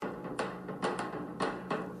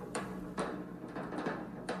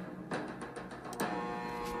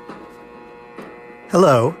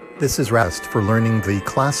Hello, this is Rest for learning the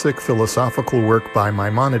classic philosophical work by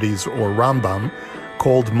Maimonides or Rambam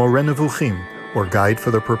called Moreh Nevuchim, or Guide for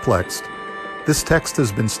the Perplexed. This text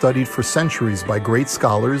has been studied for centuries by great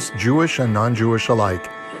scholars, Jewish and non-Jewish alike.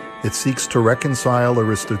 It seeks to reconcile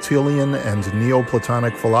Aristotelian and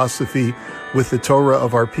Neoplatonic philosophy with the Torah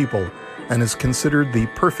of our people and is considered the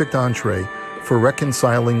perfect entree for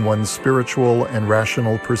reconciling one's spiritual and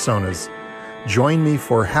rational personas. Join me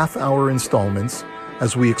for half-hour installments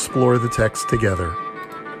as we explore the text together.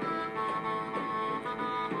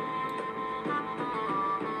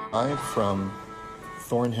 Live from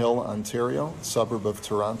Thornhill, Ontario, suburb of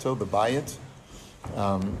Toronto, the Bayit.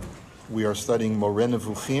 We are studying Moreh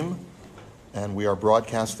Nevuchim, and we are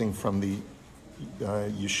broadcasting from the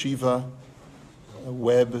Yeshiva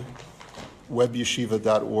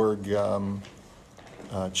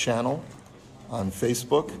webyeshiva.org channel on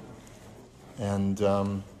Facebook.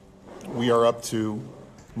 And we are up to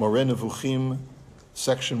Moreh Nevuchim,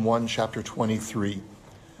 section 1, chapter 23.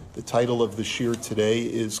 The title of the shir today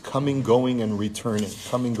is Coming, Going, and Returning.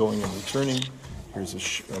 Coming, Going, and Returning. Here's a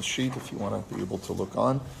sheet if you want to be able to look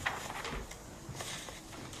on.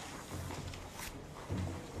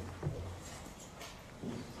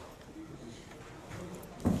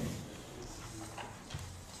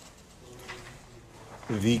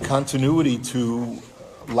 The continuity to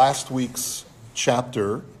last week's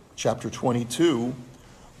chapter 22,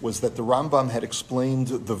 was that the Rambam had explained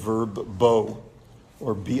the verb bo,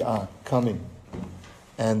 or bi'ah, coming.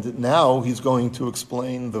 And now he's going to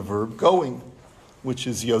explain the verb going, which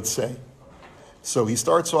is yotzei. So he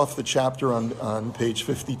starts off the chapter on page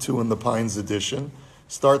 52 in the Pines edition,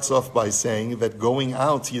 starts off by saying that going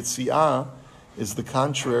out, yetziah, is the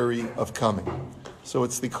contrary of coming. So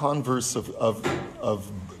it's the converse of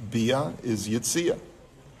bi'ah is yetziah.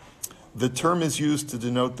 The term is used to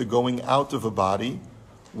denote the going out of a body,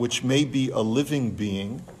 which may be a living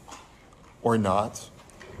being or not,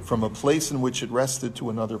 from a place in which it rested to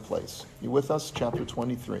another place. You with us? Chapter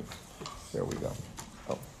 23. There we go.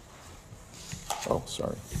 Oh,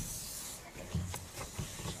 sorry.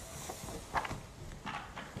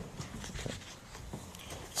 Okay.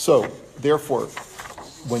 So, therefore,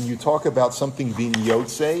 when you talk about something being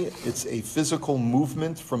yotzei, it's a physical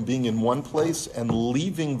movement from being in one place and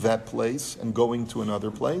leaving that place and going to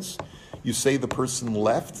another place. You say the person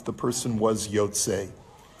left, the person was yotzei.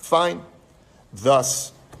 Fine.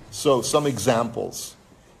 Thus, so some examples.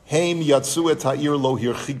 Heim yatsu et ha'ir lo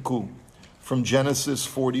hirchiku, from Genesis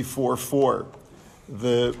 44:4.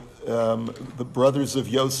 The brothers of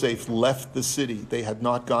Yosef left the city. They had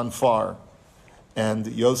not gone far. And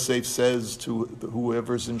Yosef says to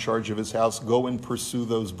whoever's in charge of his house, go and pursue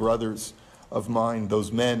those brothers of mine,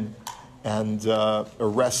 those men, and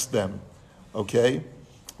arrest them. Okay?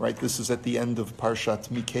 Right? This is at the end of Parshat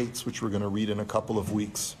Miketz, which we're going to read in a couple of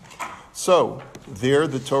weeks. So, there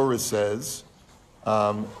the Torah says,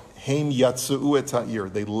 Heim yatsu'u et ha'ir,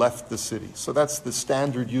 they left the city. So that's the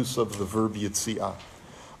standard use of the verb yetziah.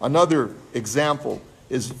 Another example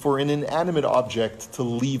is for an inanimate object to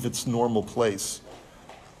leave its normal place.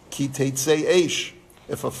 Ki teitzei eish,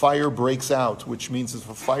 if a fire breaks out, which means if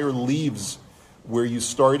a fire leaves where you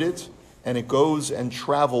started, and it goes and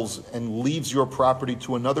travels and leaves your property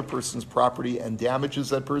to another person's property and damages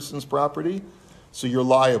that person's property, so you're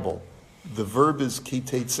liable. The verb is ki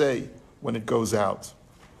teitzei, when it goes out.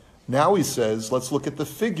 Now he says, let's look at the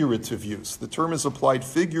figurative use. The term is applied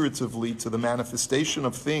figuratively to the manifestation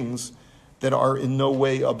of things that are in no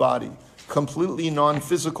way a body, completely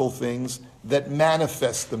non-physical things that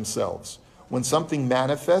manifest themselves. When something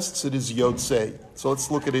manifests, it is yotzei. So let's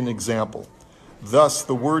look at an example. Thus,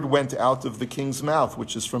 the word went out of the king's mouth,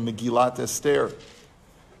 which is from Megillat Esther.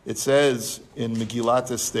 It says in Megillat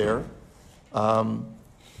Esther, Hadavar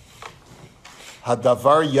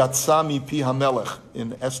yatsa mipi hamelech,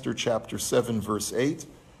 in Esther chapter 7, verse 8,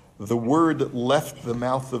 the word left the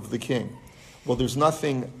mouth of the king. Well, there's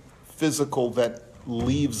nothing physical that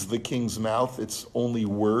leaves the king's mouth, it's only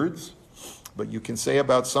words. But you can say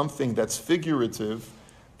about something that's figurative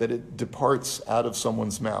that it departs out of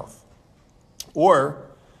someone's mouth. Or,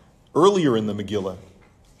 earlier in the Megillah,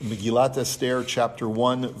 Megillat Esther, chapter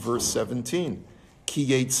 1, verse 17, Ki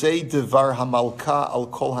yetzei devar hamalka al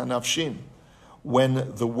kol hanafshin.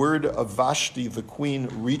 When the word of Vashti, the queen,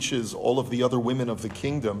 reaches all of the other women of the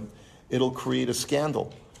kingdom, it'll create a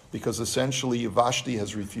scandal, because essentially Vashti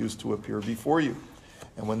has refused to appear before you.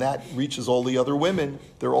 And when that reaches all the other women,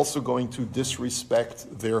 they're also going to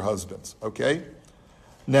disrespect their husbands. Okay?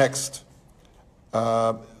 Next.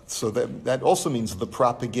 So that also means the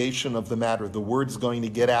propagation of the matter. The word's going to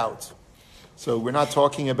get out. So we're not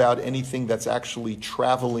talking about anything that's actually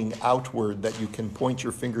traveling outward that you can point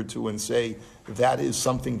your finger to and say that is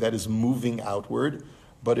something that is moving outward,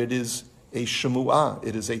 but it is a shemu'ah,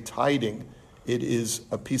 it is a tiding, it is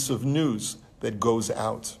a piece of news that goes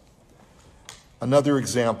out. Another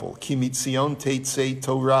example, Ki mitzion teitzei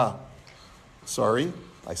Torah. Sorry,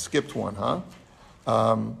 I skipped one,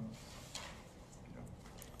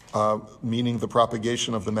 meaning the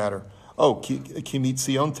propagation of the matter. Oh, Ki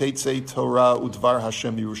mitzion teitzei Torah udvar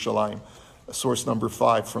Hashem Yerushalayim. Source number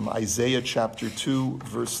 5 from Isaiah chapter 2,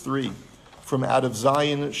 verse 3. From out of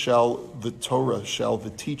Zion shall the Torah, shall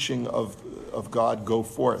the teaching of God go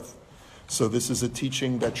forth. So this is a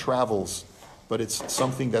teaching that travels, but it's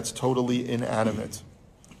something that's totally inanimate.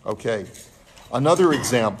 Okay. Another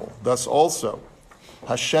example, thus also,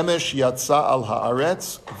 Hashemesh yatsa al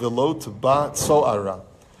haaretz v'lo tba tzo'ara.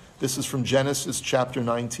 This is from Genesis chapter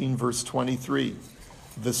 19, verse 23.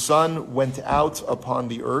 The sun went out upon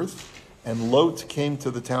the earth, and Lot came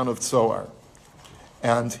to the town of Tzoar.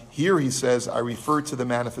 And here he says, I refer to the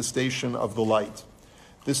manifestation of the light.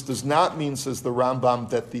 This does not mean, says the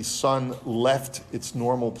Rambam, that the sun left its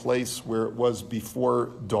normal place where it was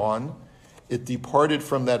before dawn. It departed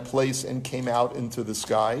from that place and came out into the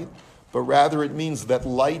sky, but rather it means that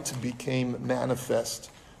light became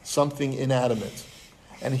manifest, something inanimate.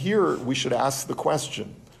 And here we should ask the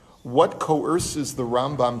question, what coerces the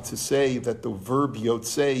Rambam to say that the verb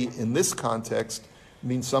yotzei in this context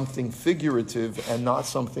means something figurative and not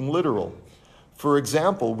something literal? For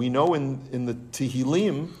example, we know in the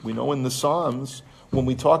Tehillim, we know in the Psalms, when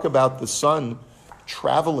we talk about the sun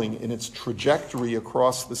traveling in its trajectory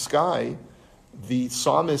across the sky, the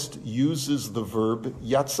psalmist uses the verb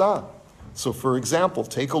yatsa. So for example,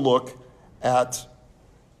 take a look at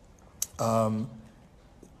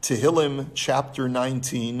Tehillim chapter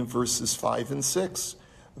 19, verses 5 and 6.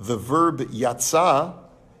 The verb yatsa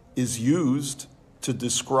is used to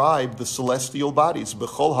describe the celestial bodies.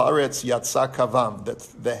 B'chol haaretz yatsa kavam, that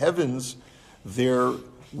the heavens, their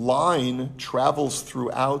line travels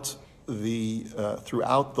throughout the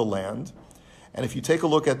land. And if you take a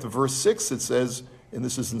look at the verse 6, it says, and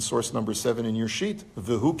this is in source number 7 in your sheet,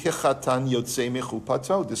 V'hu kechatan yotzei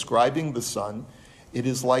mechupato, describing the sun, it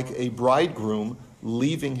is like a bridegroom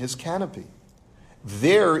leaving his canopy.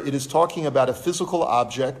 There it is talking about a physical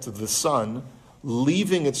object, the sun,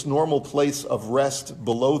 leaving its normal place of rest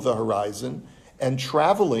below the horizon and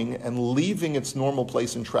traveling and leaving its normal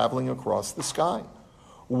place and traveling across the sky.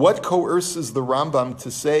 What coerces the Rambam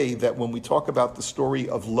to say that when we talk about the story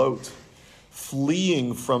of Lot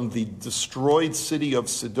fleeing from the destroyed city of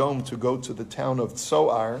Sodom to go to the town of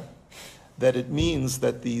Tzoar, that it means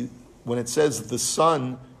that when it says the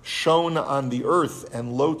sun shone on the earth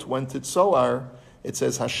and Lot went to Tzoar, it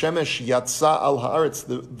says Hashemesh yatsa al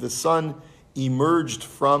haaretz, the sun emerged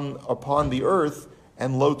from upon the earth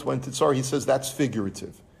and Lot went to Tzoar. He says that's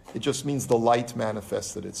figurative. It just means the light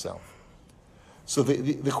manifested itself. So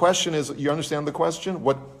the question is, you understand the question?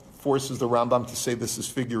 What forces the Rambam to say this is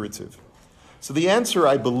figurative? So the answer,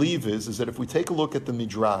 I believe, is that if we take a look at the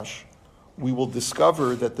Midrash, we will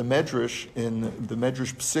discover that the Medrash, in the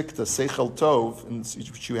Medrash Psikta, Seichel Tov,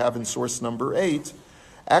 which you have in source number 8,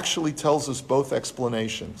 actually tells us both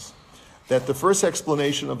explanations. That the first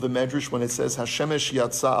explanation of the Medrash, when it says Hashemesh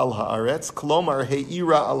yatsa al haaretz, klomar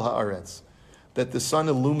he'ira al haaretz, that the sun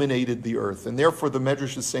illuminated the earth. And therefore the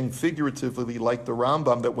Medrash is saying figuratively, like the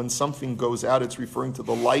Rambam, that when something goes out, it's referring to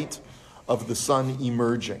the light of the sun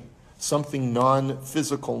emerging. Something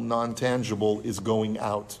non-physical, non-tangible is going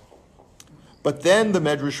out. But then the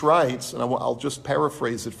Medrash writes, and I'll just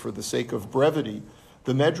paraphrase it for the sake of brevity,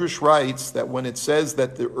 the Medrash writes that when it says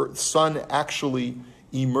that the sun actually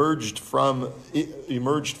emerged from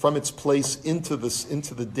its place into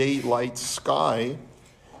the daylight sky,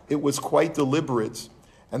 it was quite deliberate.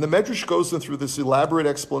 And the Medrash goes through this elaborate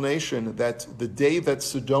explanation that the day that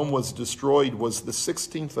Sodom was destroyed was the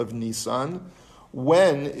 16th of Nisan,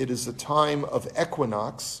 when it is a time of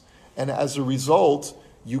equinox, and as a result,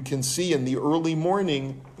 you can see in the early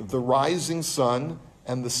morning the rising sun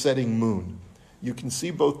and the setting moon. You can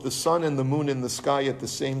see both the sun and the moon in the sky at the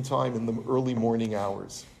same time in the early morning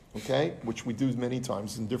hours, okay? Which we do many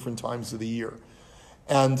times in different times of the year.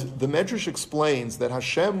 And the Medrash explains that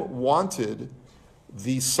Hashem wanted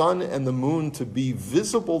the sun and the moon to be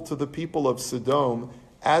visible to the people of Sodom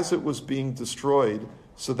as it was being destroyed,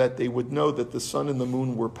 so that they would know that the sun and the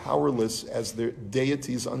moon were powerless as their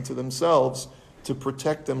deities unto themselves to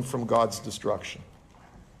protect them from God's destruction.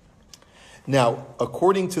 Now,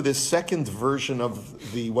 according to this second version of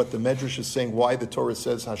what the Medrash is saying, why the Torah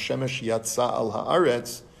says Hashemesh yatsa al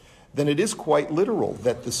haaretz, then it is quite literal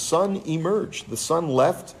that the sun emerged. The sun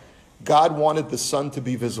left. God wanted the sun to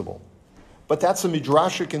be visible. But that's a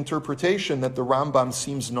midrashic interpretation that the Rambam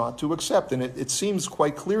seems not to accept. And it seems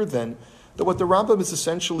quite clear then that what the Rambam is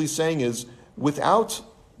essentially saying is, without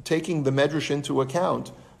taking the Medrash into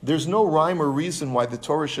account, there's no rhyme or reason why the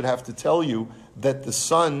Torah should have to tell you that the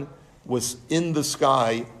sun was in the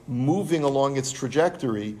sky, moving along its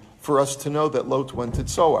trajectory, for us to know that Lot went to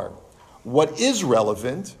Tzoar. What is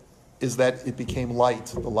relevant is that it became light,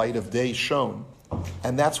 the light of day shone,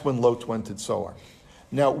 and that's when Lot went to Tzoar.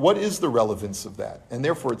 Now, what is the relevance of that? And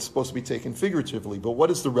therefore, it's supposed to be taken figuratively, but what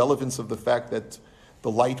is the relevance of the fact that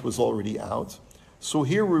the light was already out? So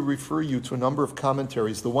here we refer you to a number of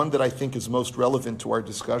commentaries. The one that I think is most relevant to our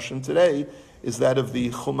discussion today is that of the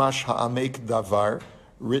Chumash Ha'amek Davar,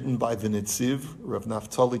 written by the Netziv, Rav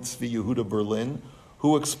Naftali Tzvi Yehuda Berlin,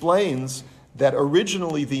 who explains that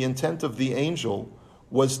originally the intent of the angel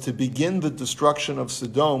was to begin the destruction of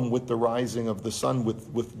Sodom with the rising of the sun,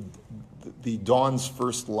 with the dawn's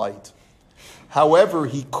first light. However,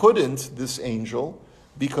 he couldn't, this angel,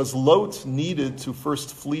 because Lot needed to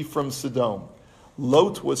first flee from Sodom.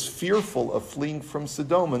 Lot was fearful of fleeing from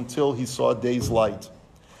Sodom until he saw day's light.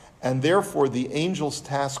 And therefore, the angel's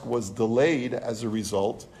task was delayed as a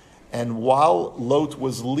result. And while Lot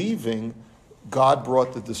was leaving, God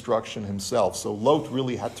brought the destruction himself. So Lot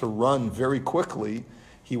really had to run very quickly.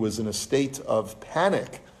 He was in a state of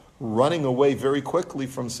panic, running away very quickly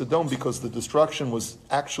from Sodom because the destruction was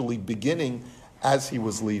actually beginning as he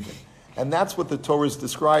was leaving. And that's what the Torah is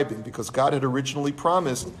describing, because God had originally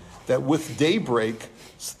promised that with daybreak,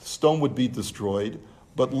 Sodom would be destroyed.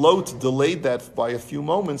 But Lot delayed that by a few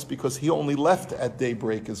moments because he only left at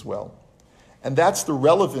daybreak as well. And that's the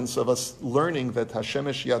relevance of us learning that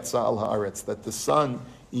Hashemesh Yatza al Haaretz, that the sun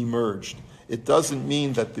emerged. It doesn't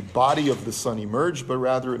mean that the body of the sun emerged, but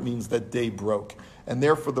rather it means that day broke. And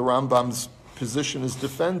therefore the Rambam's position is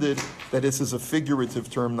defended that this is a figurative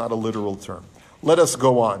term, not a literal term. Let us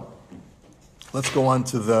go on. Let's go on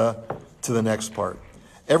to the next part.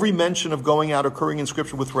 Every mention of going out occurring in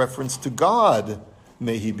Scripture with reference to God,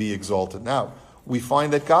 may he be exalted. Now, we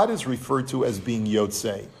find that God is referred to as being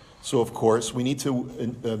Yotzei. So, of course, we need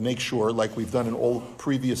to make sure, like we've done in all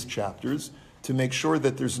previous chapters, to make sure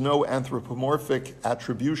that there's no anthropomorphic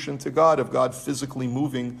attribution to God of God physically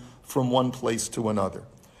moving from one place to another.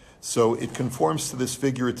 So it conforms to this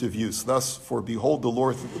figurative use. Thus, for behold, the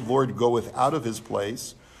Lord goeth out of his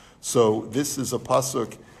place. So this is a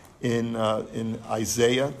pasuk in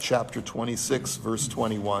Isaiah chapter 26, verse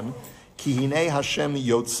 21. Ki hinei Hashem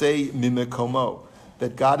yotzei mimekomo,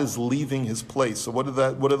 that God is leaving his place. So what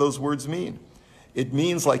do those words mean? It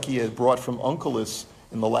means, like he had brought from Onkelos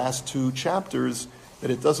in the last two chapters,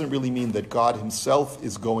 that it doesn't really mean that God himself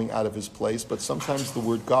is going out of his place, but sometimes the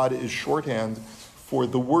word God is shorthand for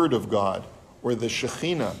the word of God, or the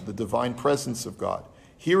Shekhinah, the divine presence of God.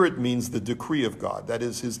 Here it means the decree of God. That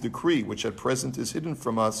is, his decree, which at present is hidden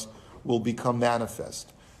from us, will become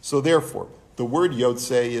manifest. So therefore, the word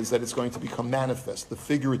Yotzei is that it's going to become manifest, the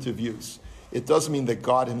figurative use. It doesn't mean that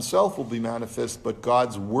God himself will be manifest, but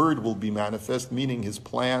God's word will be manifest, meaning his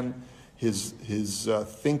plan, his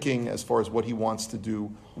thinking as far as what he wants to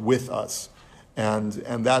do with us. And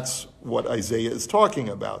that's what Isaiah is talking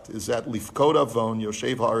about, is that Lifkod Avon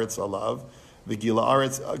Yoshev Haaretz Alav,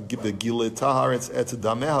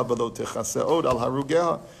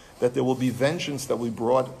 that there will be vengeance that will be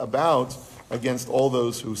brought about against all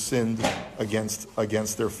those who sinned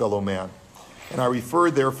against their fellow man. And I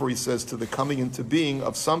refer, therefore, he says, to the coming into being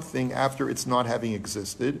of something after its not having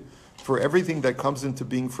existed. For everything that comes into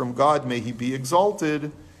being from God, may he be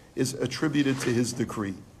exalted, is attributed to his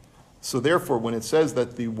decree. So therefore, when it says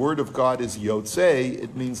that the word of God is Yotzei,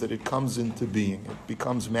 it means that it comes into being, it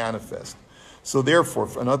becomes manifest. So therefore,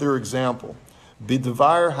 for another example,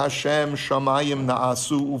 Bidvar Hashem Shamayim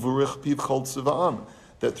Na'asu Uverich Piv Chol Tziva'am,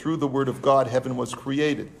 that through the word of God, heaven was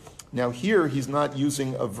created. Now here, he's not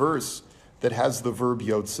using a verse that has the verb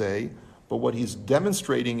Yotzei, but what he's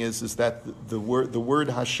demonstrating is that the word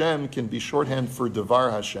Hashem can be shorthand for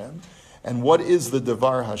Devar Hashem. And what is the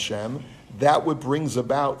Devar Hashem? That what brings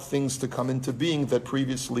about things to come into being that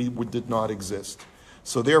previously did not exist.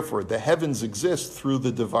 So therefore, the heavens exist through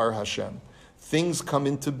the Devar Hashem. Things come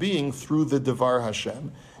into being through the Devar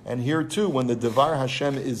Hashem. And here too, when the Devar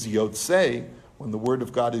Hashem is Yotzei, when the word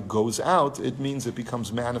of God goes out, it means it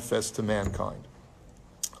becomes manifest to mankind.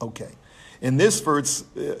 Okay. In this verse,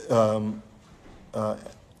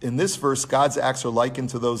 God's acts are likened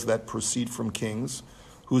to those that proceed from kings,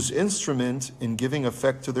 whose instrument in giving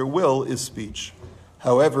effect to their will is speech.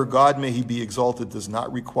 However, God, may he be exalted, does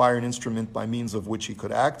not require an instrument by means of which he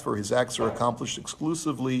could act, for his acts are accomplished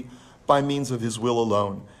exclusively by means of his will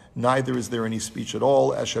alone. Neither is there any speech at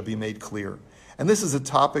all, as shall be made clear. And this is a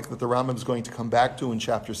topic that the Rambam is going to come back to in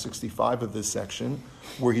chapter 65 of this section,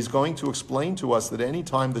 where he's going to explain to us that any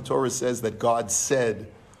time the Torah says that God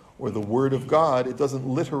said, or the word of God, it doesn't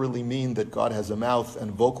literally mean that God has a mouth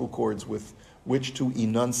and vocal cords with which to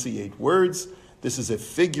enunciate words. This is a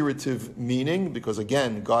figurative meaning because,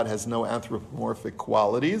 again, God has no anthropomorphic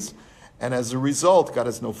qualities. And as a result, God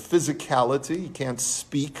has no physicality. He can't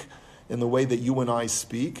speak in the way that you and I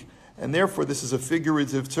speak. And therefore, this is a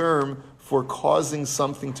figurative term for causing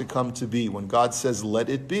something to come to be. When God says, let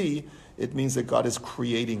it be, it means that God is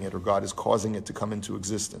creating it or God is causing it to come into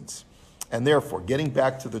existence. And therefore, getting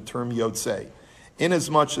back to the term Yotzei,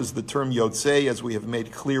 inasmuch as the term Yotzei, as we have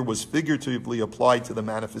made clear, was figuratively applied to the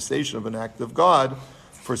manifestation of an act of God,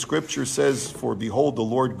 for Scripture says, for behold, the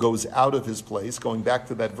Lord goes out of his place, going back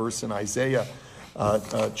to that verse in Isaiah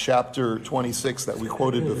chapter 26 that we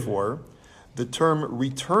quoted before, the term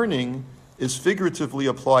returning is figuratively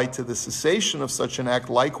applied to the cessation of such an act,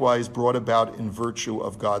 likewise brought about in virtue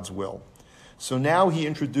of God's will. So now he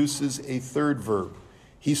introduces a third verb.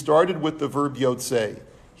 He started with the verb Yotzei.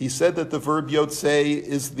 He said that the verb Yotzei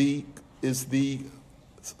is the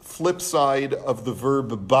flip side of the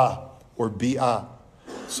verb ba, or bi'ah.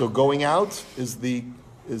 So going out is the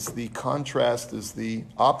contrast, is the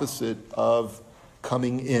opposite of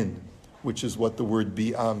coming in, which is what the word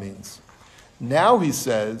bi'ah means. Now he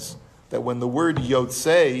says that when the word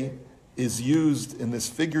Yotzei is used in this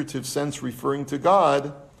figurative sense referring to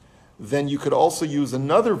God, then you could also use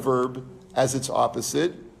another verb as its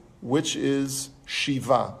opposite, which is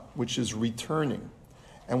Shiva, which is returning.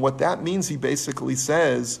 And what that means, he basically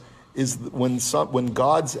says, is that when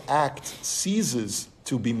God's act ceases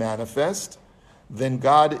to be manifest, then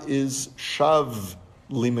God is Shav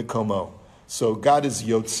Limikomo. So God is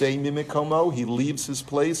Yotzei Mimikomo. He leaves his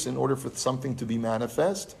place in order for something to be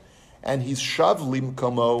manifest. And he's Shav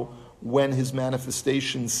Limikomo when his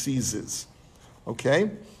manifestation ceases.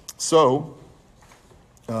 Okay? So,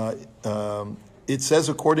 it says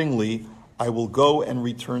accordingly, I will go and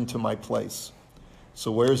return to my place.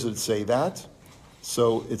 So where does it say that?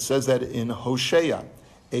 So it says that in Hosea,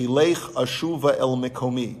 Eleich ashuva el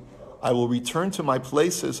mekomi. I will return to my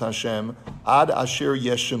place, says Hashem, ad asher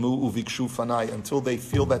yeshemu uvikshu fanai, until they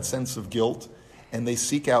feel that sense of guilt and they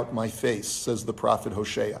seek out my face, says the prophet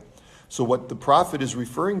Hosea. So what the prophet is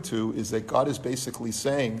referring to is that God is basically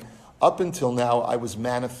saying, up until now I was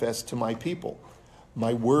manifest to my people.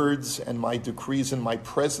 My words and my decrees and my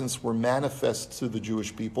presence were manifest to the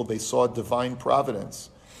Jewish people. They saw divine providence.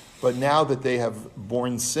 But now that they have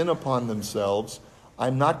borne sin upon themselves,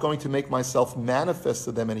 I'm not going to make myself manifest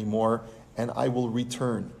to them anymore, and I will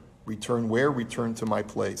return. Return where? Return to my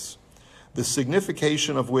place. The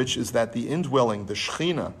signification of which is that the indwelling, the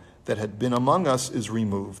Shekhinah, that had been among us is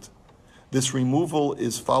removed. This removal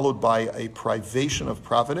is followed by a privation of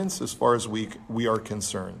providence as far as we are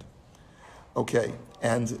concerned. Okay,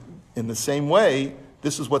 and in the same way,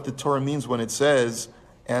 this is what the Torah means when it says,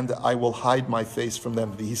 and I will hide my face from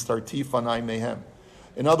them. V'histarti fanai mehem.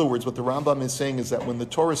 In other words, what the Rambam is saying is that when the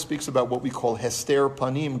Torah speaks about what we call hester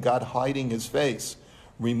panim, God hiding his face,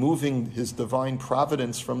 removing his divine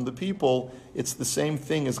providence from the people, it's the same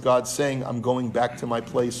thing as God saying, I'm going back to my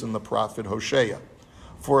place in the prophet Hosea.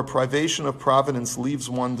 For a privation of providence leaves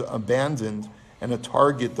one abandoned and a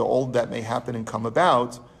target to all that may happen and come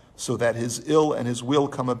about, so that his ill and his will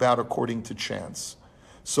come about according to chance.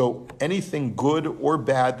 So anything good or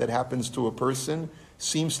bad that happens to a person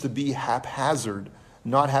seems to be haphazard,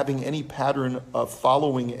 not having any pattern of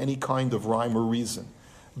following any kind of rhyme or reason.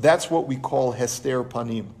 That's what we call hester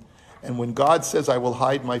panim. And when God says, I will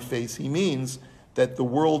hide my face, he means that the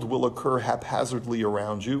world will occur haphazardly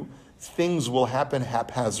around you, things will happen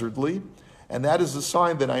haphazardly, and that is a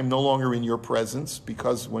sign that I'm no longer in your presence,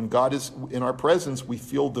 because when God is in our presence, we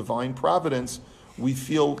feel divine providence. We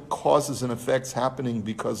feel causes and effects happening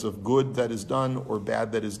because of good that is done or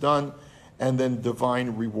bad that is done, and then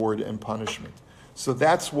divine reward and punishment. So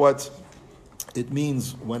that's what it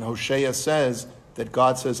means when Hosea says that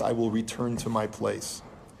God says, I will return to my place.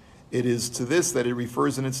 It is to this that it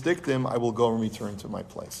refers in its dictum, I will go and return to my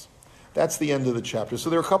place. That's the end of the chapter. So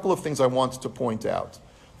there are a couple of things I want to point out.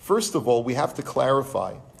 First of all, we have to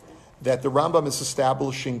clarify that the Rambam is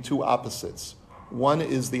establishing two opposites. One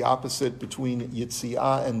is the opposite between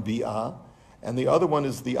Yitziah and Bi'ah, and the other one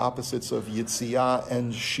is the opposites of Yitziah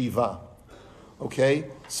and Shiva. Okay?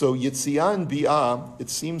 So Yitziah and Bi'ah, it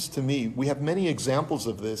seems to me, we have many examples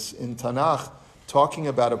of this in Tanakh, talking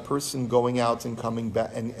about a person going out and coming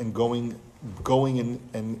back and going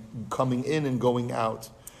and coming in and going out.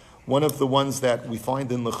 One of the ones that we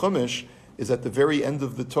find in the Chumash is at the very end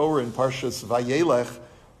of the Torah in Parshas Vayelech.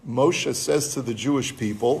 Moshe says to the Jewish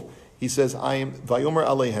people, he says, I am Vayomer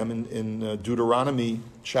Alehem in Deuteronomy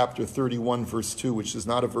chapter 31, verse 2, which is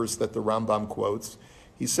not a verse that the Rambam quotes.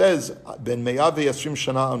 He says, Ben me'av ve'yasrim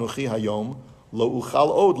shana anuchi hayom, lo uchal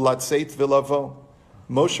od latzeit v'lavo.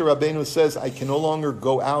 Moshe Rabbeinu says, I can no longer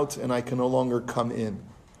go out and I can no longer come in.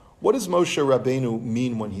 What does Moshe Rabbeinu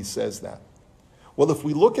mean when he says that? Well, if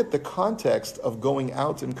we look at the context of going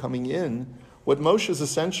out and coming in, what Moshe is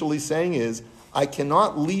essentially saying is, I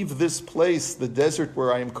cannot leave this place, the desert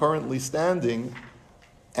where I am currently standing,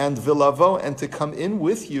 and vilavo, and to come in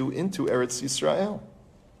with you into Eretz Yisrael.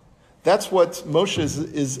 That's what Moshe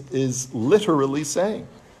is literally saying.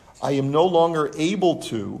 I am no longer able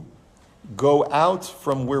to go out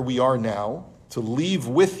from where we are now, to leave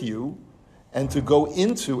with you, and to go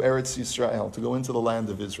into Eretz Yisrael, to go into the land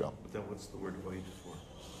of Israel. But then what's the word voyage for?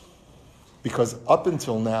 Because up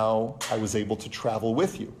until now, I was able to travel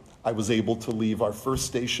with you. I was able to leave our first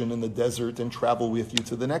station in the desert and travel with you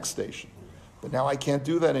to the next station. But now I can't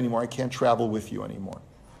do that anymore. I can't travel with you anymore.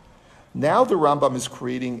 Now the Rambam is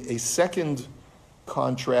creating a second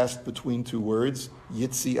contrast between two words,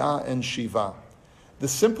 Yitziah and Shiva. The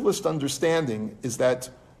simplest understanding is that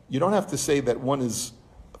you don't have to say that one is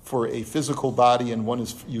for a physical body and one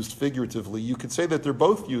is used figuratively. You could say that they're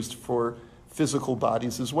both used for physical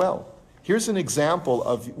bodies as well. Here's an example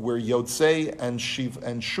of where Yotzei and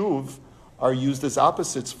Shuv are used as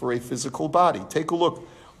opposites for a physical body. Take a look.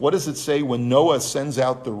 What does it say when Noah sends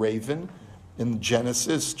out the raven? In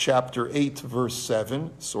Genesis chapter 8, verse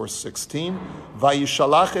 7, source 16,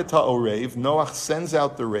 Vayishalach et ha'orev, Noah sends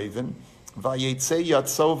out the raven, Vayetzei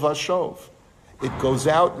yatso vashov. It goes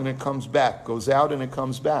out and it comes back, goes out and it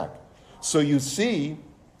comes back. So you see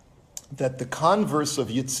that the converse of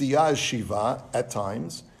Yitziah is Shiva at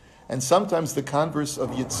times, and sometimes the converse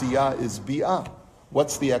of Yitziah is Bi'ah.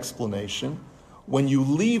 What's the explanation? When you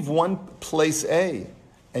leave one place A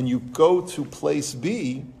and you go to place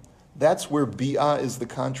B, that's where Bi'ah is the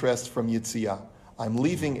contrast from Yitziah. I'm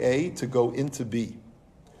leaving A to go into B.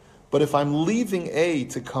 But if I'm leaving A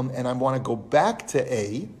to come and I want to go back to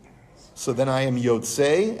A, so then I am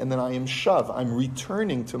Yotzei and then I am Shav. I'm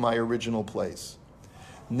returning to my original place.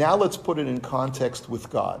 Now let's put it in context with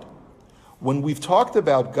God. When we've talked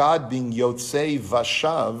about God being Yotzei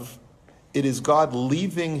Vashav, it is God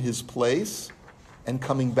leaving his place and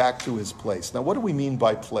coming back to his place. Now what do we mean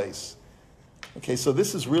by place? Okay, so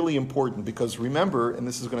this is really important because remember, and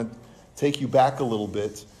this is going to take you back a little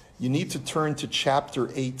bit, you need to turn to chapter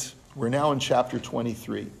 8. We're now in chapter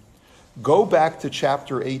 23. Go back to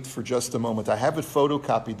chapter 8 for just a moment. I have it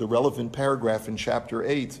photocopied, the relevant paragraph in chapter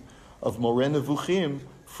 8 of Moreh Nevuchim,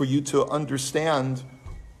 for you to understand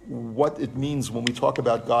what it means when we talk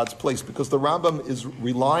about God's place, because the Rambam is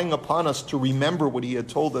relying upon us to remember what he had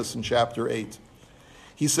told us in chapter 8.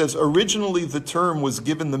 He says, originally the term was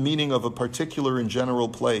given the meaning of a particular and general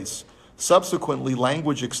place. Subsequently,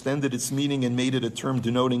 language extended its meaning and made it a term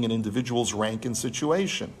denoting an individual's rank and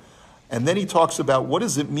situation. And then he talks about what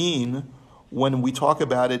does it mean when we talk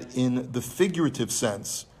about it in the figurative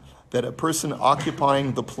sense, that a person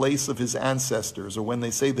occupying the place of his ancestors, or when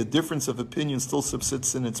they say the difference of opinion still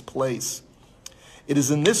subsists in its place. It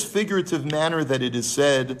is in this figurative manner that it is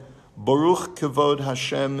said, Baruch kavod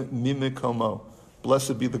Hashem mimikomo,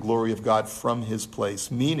 blessed be the glory of God from his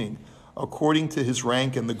place, meaning according to his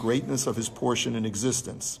rank and the greatness of his portion in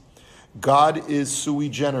existence. God is sui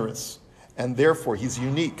generis, and therefore he's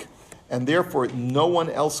unique. And therefore, no one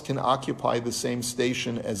else can occupy the same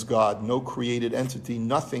station as God. No created entity,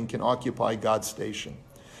 nothing can occupy God's station.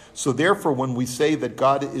 So therefore, when we say that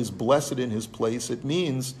God is blessed in his place, it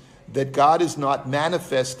means that God is not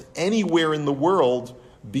manifest anywhere in the world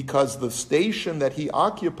because the station that he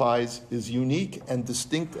occupies is unique and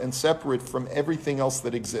distinct and separate from everything else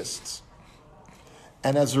that exists.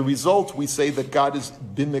 And as a result, we say that God is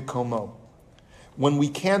bimikomo. When we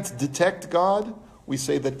can't detect God, we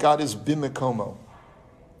say that God is bimikomo,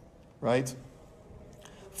 right?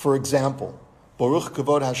 For example, Baruch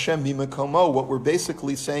kavod Hashem bimikomo, what we're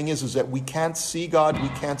basically saying is that we can't see God, we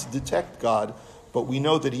can't detect God, but we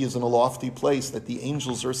know that he is in a lofty place, that the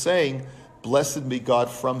angels are saying, blessed be God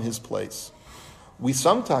from his place. We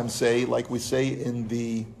sometimes say, like we say in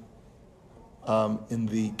the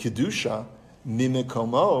Kedusha,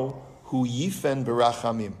 mimikomo hu yifen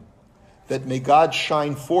berachamim, that may God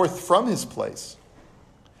shine forth from his place,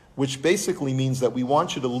 which basically means that we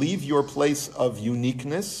want you to leave your place of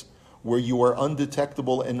uniqueness, where you are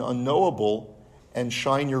undetectable and unknowable, and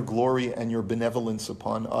shine your glory and your benevolence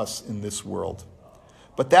upon us in this world.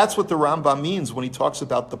 But that's what the Rambam means when he talks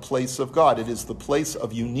about the place of God. It is the place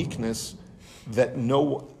of uniqueness that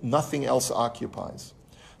nothing else occupies.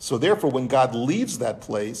 So therefore, when God leaves that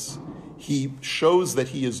place, he shows that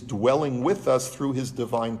he is dwelling with us through his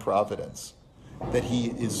divine providence, that he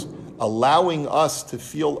is allowing us to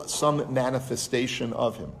feel some manifestation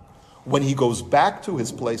of him. When he goes back to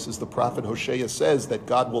his place, as the prophet Hosea says, that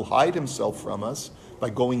God will hide himself from us by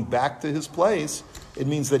going back to his place, it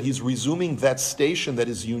means that he's resuming that station that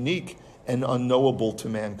is unique and unknowable to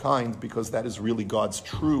mankind, because that is really God's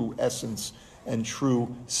true essence and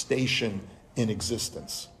true station in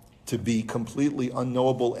existence, to be completely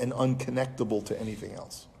unknowable and unconnectable to anything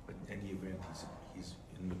else. But in any event, he's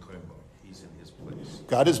in Mekomo, he's in his place.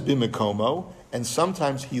 God is b'Mekomo, and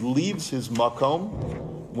sometimes he leaves his makom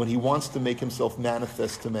when he wants to make himself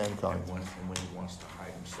manifest to mankind. And when he wants to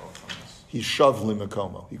hide himself from us. He's shav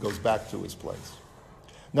li'Mekomo. He goes back to his place.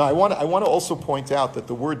 Now, I want to also point out that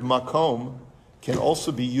the word makom can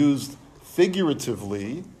also be used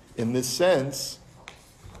figuratively in this sense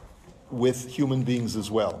with human beings as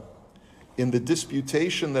well. In the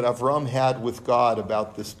disputation that Avram had with God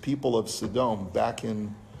about this people of Sodom back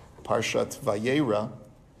in Parshat Vayera,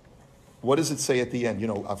 what does it say at the end?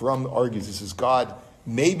 Avram argues, he says, God,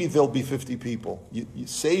 maybe there'll be 50 people. You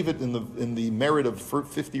save it in the merit of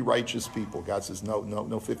 50 righteous people. God says,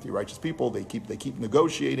 no 50 righteous people. They keep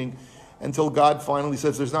negotiating until God finally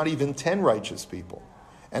says there's not even 10 righteous people.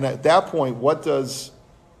 And at that point, what does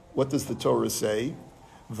the Torah say?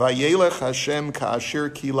 Vayelech Hashem ka'asher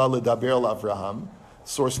kila ledaber Avraham,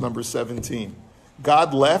 source number 17.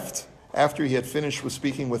 God left after he had finished with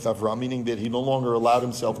speaking with Avram, meaning that he no longer allowed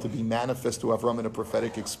himself to be manifest to Avram in a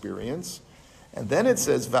prophetic experience. And then it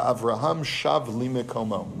says, Va'avraham shav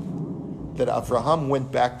li'Mekomo, that Avraham went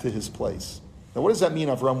back to his place. Now what does that mean,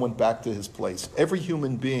 Avram went back to his place? Every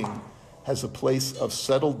human being has a place of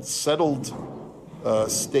settled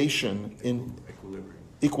station in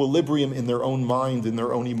equilibrium in their own mind, in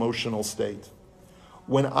their own emotional state.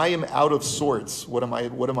 When I am out of sorts, what am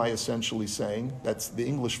I essentially saying? That's the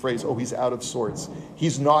English phrase, he's out of sorts.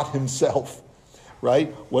 He's not himself,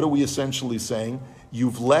 right? What are we essentially saying?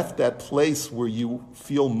 You've left that place where you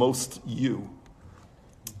feel most you.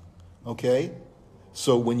 Okay?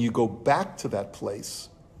 So when you go back to that place,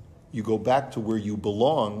 you go back to where you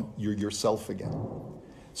belong, you're yourself again.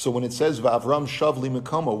 So when it says, V'Avram shav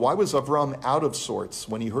li'Mekomo, why was Avram out of sorts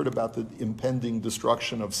when he heard about the impending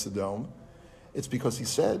destruction of Sodom? It's because he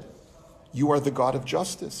said, you are the God of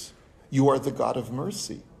justice. You are the God of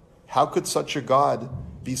mercy. How could such a God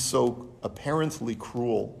be so apparently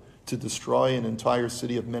cruel to destroy an entire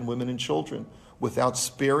city of men, women, and children without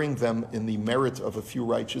sparing them in the merit of a few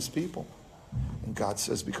righteous people? And God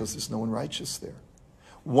says, because there's no one righteous there.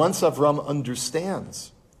 Once Avram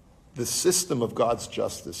understands the system of God's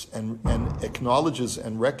justice and acknowledges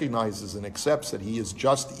and recognizes and accepts that he is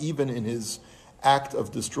just even in his act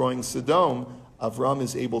of destroying Sodom, Avram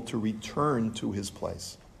is able to return to his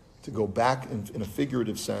place, to go back in a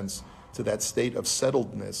figurative sense to that state of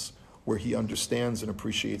settledness where he understands and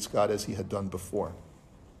appreciates God as he had done before.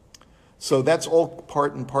 So that's all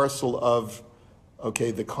part and parcel of,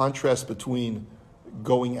 the contrast between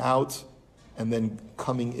going out and then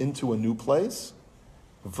coming into a new place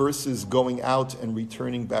versus going out and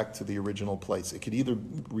returning back to the original place. It could either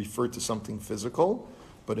refer to something physical,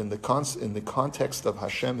 but in the context of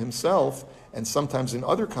Hashem himself, and sometimes in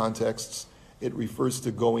other contexts, it refers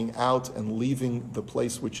to going out and leaving the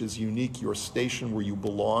place which is unique, your station where you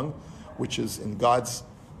belong, which is in God's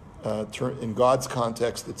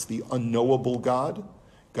context, it's the unknowable God.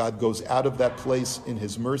 God goes out of that place in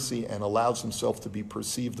his mercy and allows himself to be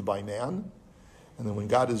perceived by man. And then when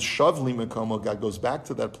God is shav li'Mekomo, God goes back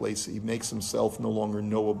to that place, he makes himself no longer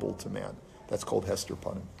knowable to man. That's called Hester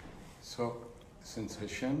Panim. So, since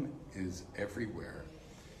Hashem is everywhere,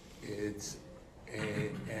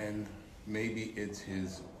 and maybe it's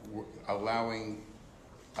his allowing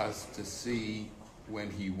us to see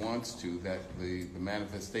when he wants to, that the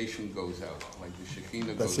manifestation goes out, like the Shekhinah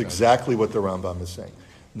goes out. That's exactly what the Rambam is saying.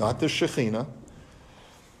 Not the Shekhinah,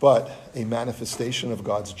 but a manifestation of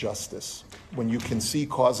God's justice. When you can see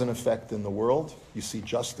cause and effect in the world, you see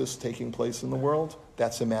justice taking place in the world,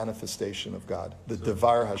 that's a manifestation of God. The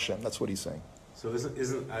Devar Hashem, that's what he's saying. So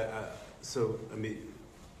isn't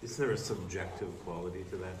there a subjective quality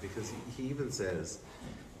to that? Because he even says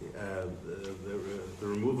the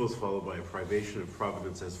removal is followed by a privation of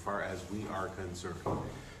providence as far as we are concerned.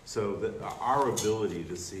 So our ability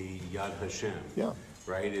to see Yad Hashem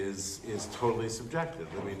right, is totally subjective.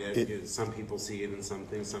 I mean, some people see it in some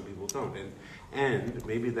things, some people don't. And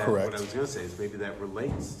maybe that, Correct. what I was going to say is maybe that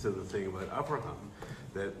relates to the thing about Abraham,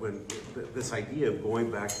 that when this idea of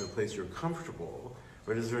going back to the place you're comfortable,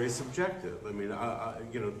 but is very subjective. I mean,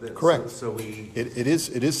 Correct. So we, It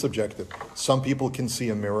is subjective. Some people can see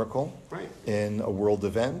a miracle right. in a world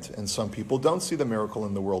event, and some people don't see the miracle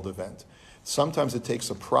in the world event. Sometimes it takes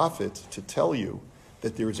a prophet to tell you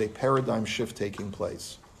that there is a paradigm shift taking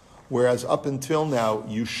place. Whereas up until now,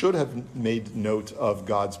 you should have made note of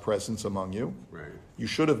God's presence among you. Right. You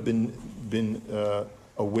should have been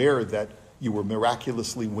aware that you were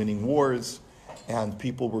miraculously winning wars, and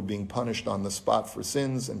people were being punished on the spot for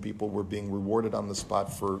sins, and people were being rewarded on the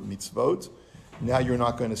spot for mitzvot. Now you're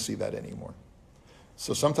not going to see that anymore.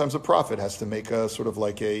 So sometimes a prophet has to make a sort of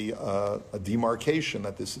like a demarcation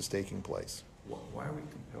that this is taking place. Why are we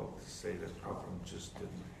compelled to say that Avram just didn't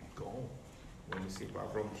go when we see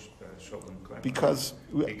Avram Shalom Klein? Because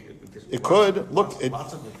Because it could. Look,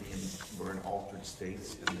 lots of the were in altered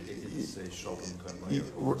states, and it didn't say Shalom Klein.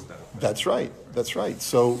 That's right. That's right.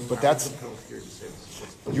 So, but that's, compelled here to say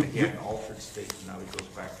this. He had an altered state, and now he goes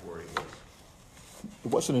back to where he was. it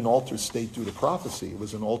wasn't an altered state due to prophecy. It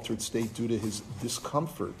was an altered state due to his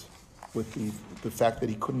discomfort with the fact that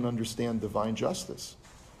he couldn't understand divine justice.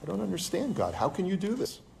 I don't understand God. How can you do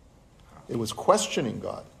this? It was questioning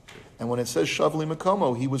God. And when it says Shavli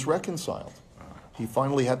Makomo, he was reconciled. He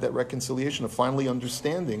finally had that reconciliation of finally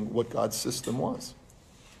understanding what God's system was.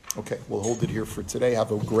 Okay, we'll hold it here for today.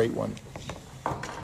 Have a great one.